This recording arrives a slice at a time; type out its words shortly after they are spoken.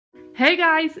Hey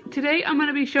guys, today I'm going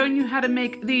to be showing you how to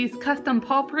make these custom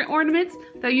paw print ornaments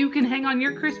that you can hang on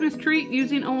your Christmas tree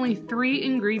using only 3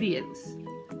 ingredients.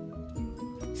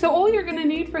 So all you're going to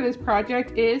need for this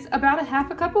project is about a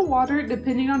half a cup of water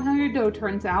depending on how your dough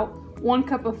turns out, 1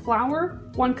 cup of flour,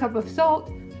 1 cup of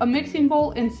salt, a mixing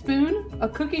bowl and spoon, a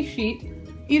cookie sheet,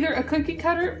 either a cookie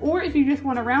cutter or if you just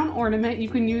want a round ornament you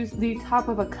can use the top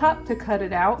of a cup to cut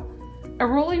it out, a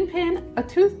rolling pin, a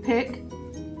toothpick,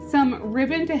 some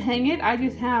ribbon to hang it. I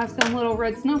just have some little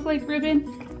red snowflake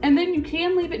ribbon, and then you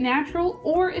can leave it natural,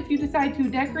 or if you decide to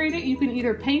decorate it you can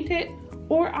either paint it,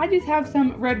 or I just have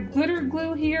some red glitter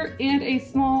glue here and a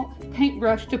small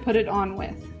paintbrush to put it on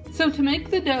with. So to make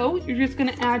the dough you're just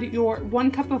going to add your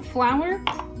 1 cup of flour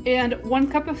and 1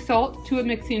 cup of salt to a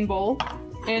mixing bowl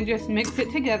and just mix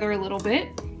it together a little bit.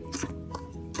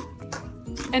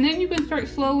 And then you can start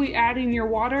slowly adding your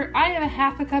water. I have a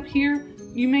half a cup here.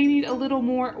 You may need a little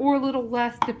more or a little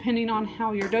less depending on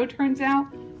how your dough turns out.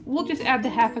 We'll just add the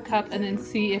half a cup and then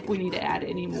see if we need to add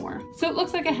any more. So it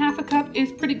looks like a half a cup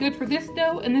is pretty good for this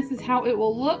dough, and this is how it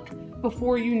will look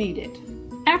before you knead it.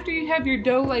 After you have your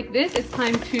dough like this, it's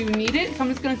time to knead it. So I'm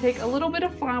just going to take a little bit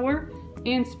of flour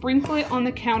and sprinkle it on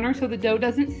the counter so the dough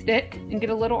doesn't stick, and get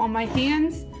a little on my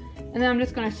hands. And then I'm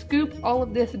just going to scoop all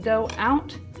of this dough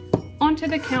out onto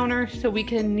the counter so we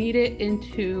can knead it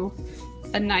into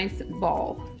a nice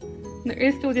ball. There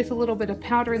is still just a little bit of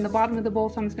powder in the bottom of the bowl,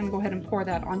 so I'm just going to go ahead and pour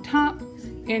that on top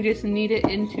and just knead it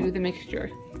into the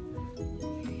mixture.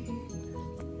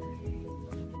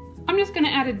 I'm just going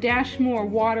to add a dash more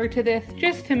water to this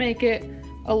just to make it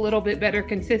a little bit better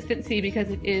consistency because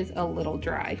it is a little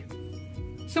dry.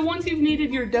 So once you've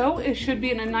kneaded your dough, it should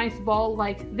be in a nice ball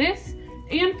like this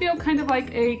and feel kind of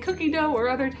like a cookie dough or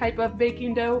other type of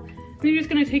baking dough. Then you're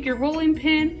just going to take your rolling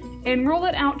pin and roll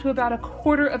it out to about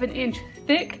 1/4 of an inch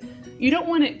thick. You don't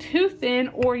want it too thin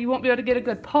or you won't be able to get a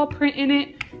good paw print in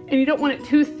it, and you don't want it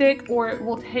too thick or it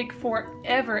will take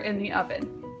forever in the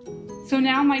oven. So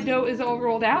now my dough is all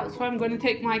rolled out, so I'm going to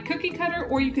take my cookie cutter,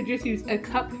 or you could just use a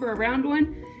cup for a round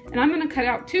one, and I'm going to cut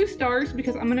out 2 stars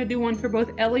because I'm going to do one for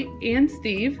both Ellie and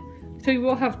Steve, so you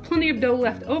will have plenty of dough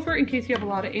left over in case you have a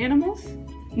lot of animals.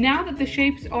 Now that the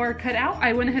shapes are cut out,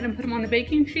 I went ahead and put them on the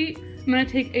baking sheet. I'm going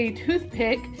to take a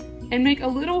toothpick and make a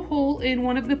little hole in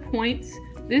one of the points.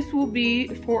 This will be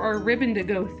for our ribbon to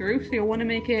go through, so you'll want to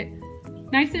make it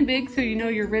nice and big so you know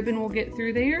your ribbon will get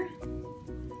through there.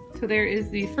 So there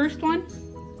is the first one.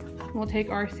 We'll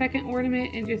take our second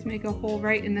ornament and just make a hole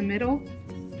right in the middle.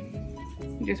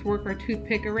 And just work our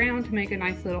toothpick around to make a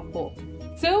nice little hole.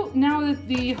 So now that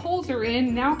the holes are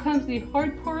in, now comes the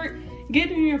hard part,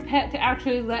 getting your pet to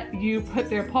actually let you put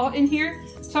their paw in here.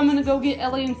 So I'm gonna go get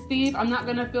Ellie and Steve. I'm not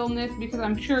gonna film this because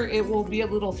I'm sure it will be a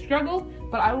little struggle,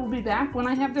 but I will be back when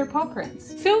I have their paw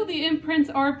prints. So the imprints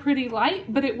are pretty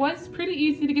light, but it was pretty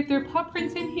easy to get their paw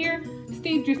prints in here.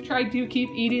 Steve just tried to keep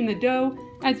eating the dough.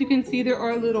 As you can see, there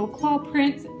are little claw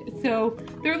prints, so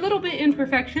they're a little bit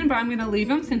imperfection, but I'm gonna leave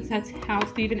them since that's how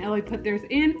Steve and Ellie put theirs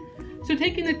in. So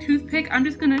taking the toothpick, I'm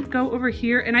just gonna go over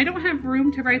here, and I don't have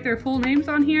room to write their full names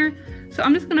on here, so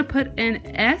I'm just gonna put an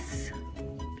S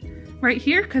right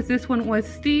here because this one was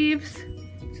Steve's.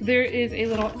 So there is a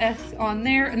little S on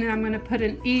there, and then I'm gonna put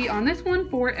an E on this one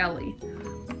for Ellie.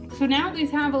 So now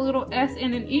these have a little S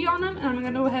and an E on them, and I'm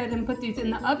gonna go ahead and put these in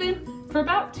the oven for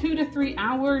about 2 to 3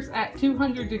 hours at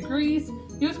 200 degrees.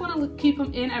 You just wanna keep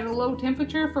them in at a low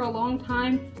temperature for a long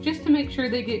time just to make sure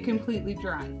they get completely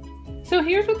dry. So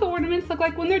here's what the ornaments look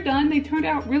like when they're done. They turned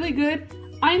out really good.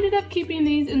 I ended up keeping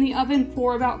these in the oven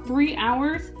for about 3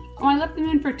 hours. I left them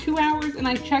in for 2 hours and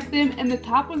I checked them, and the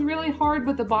top was really hard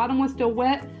but the bottom was still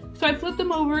wet. So I flipped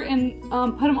them over and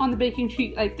put them on the baking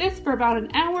sheet like this for about an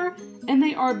hour, and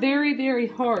they are very, very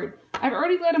hard. I've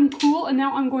already let them cool, and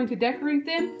now I'm going to decorate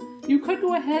them. You could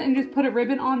go ahead and just put a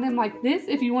ribbon on them like this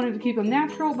if you wanted to keep them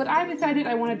natural, but I decided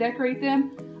I want to decorate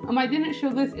them. I didn't show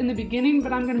this in the beginning,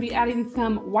 but I'm going to be adding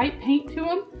some white paint to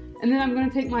them, and then I'm going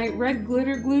to take my red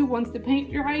glitter glue once the paint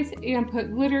dries and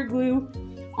put glitter glue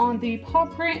on the paw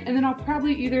print, and then I'll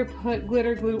probably either put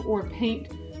glitter glue or paint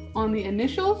on the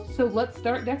initials. So let's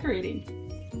start decorating.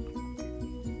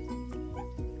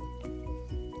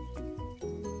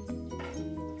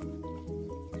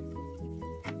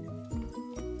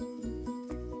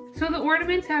 So the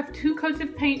ornaments have 2 coats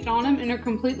of paint on them and are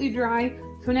completely dry.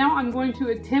 So now I'm going to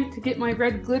attempt to get my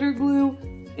red glitter glue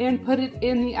and put it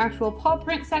in the actual paw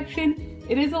print section.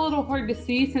 It is a little hard to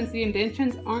see since the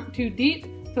indentions aren't too deep,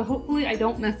 so hopefully I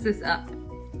don't mess this up.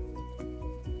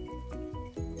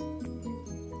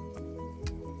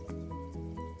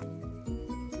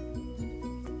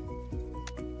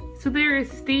 So there is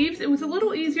Steve's. It was a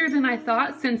little easier than I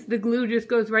thought since the glue just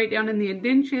goes right down in the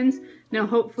indentions. Now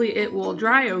hopefully it will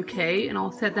dry okay, and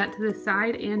I'll set that to the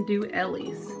side and do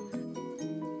Ellie's.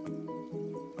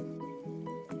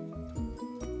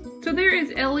 So there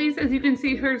is Ellie's. As you can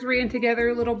see, hers ran together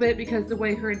a little bit because the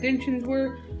way her indentions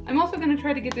were. I'm also going to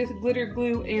try to get this glitter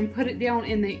glue and put it down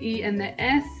in the E and the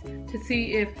S to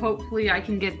see if hopefully I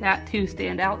can get that to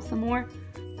stand out some more.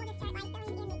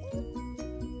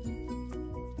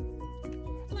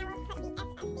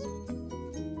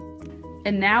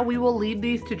 And now we will leave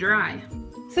these to dry.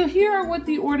 So here are what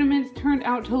the ornaments turned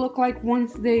out to look like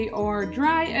once they are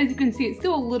dry. As you can see, it's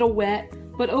still a little wet,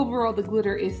 but overall the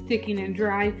glitter is sticking and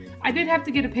dry. I did have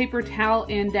to get a paper towel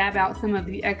and dab out some of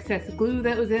the excess glue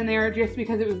that was in there just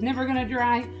because it was never gonna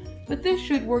dry, but this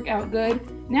should work out good.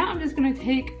 Now I'm just gonna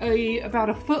take about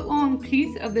a foot long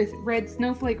piece of this red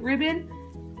snowflake ribbon,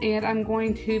 and I'm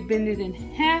going to bend it in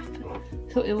half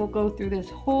so it will go through this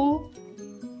hole.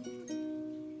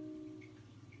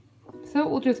 So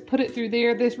we'll just put it through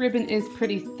there. This ribbon is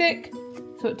pretty thick,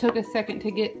 so it took a second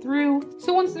to get through.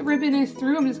 So once the ribbon is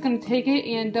through, I'm just going to take it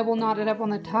and double knot it up on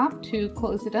the top to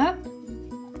close it up.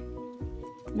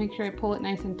 Make sure I pull it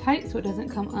nice and tight so it doesn't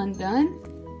come undone.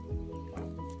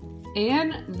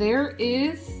 And there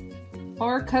is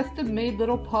our custom made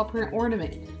little paw print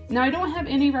ornament. Now I don't have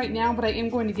any right now, but I am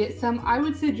going to get some. I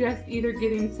would suggest either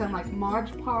getting some like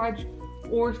Mod Podge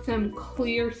or some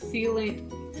clear sealant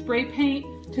spray paint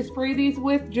to spray these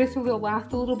with, just so they'll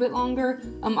last a little bit longer.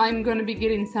 I'm going to be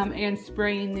getting some and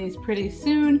spraying these pretty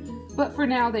soon, but for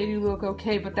now they do look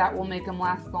okay, but that will make them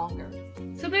last longer.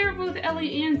 So there are both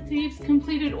Ellie and Steve's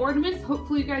completed ornaments.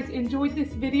 Hopefully you guys enjoyed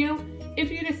this video.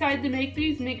 If you decide to make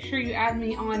these, make sure you add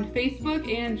me on Facebook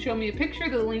and show me a picture.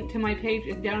 The link to my page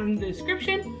is down in the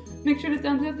description. Make sure to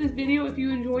thumbs up this video if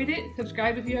you enjoyed it,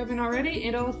 subscribe if you haven't already,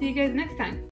 and I'll see you guys next time.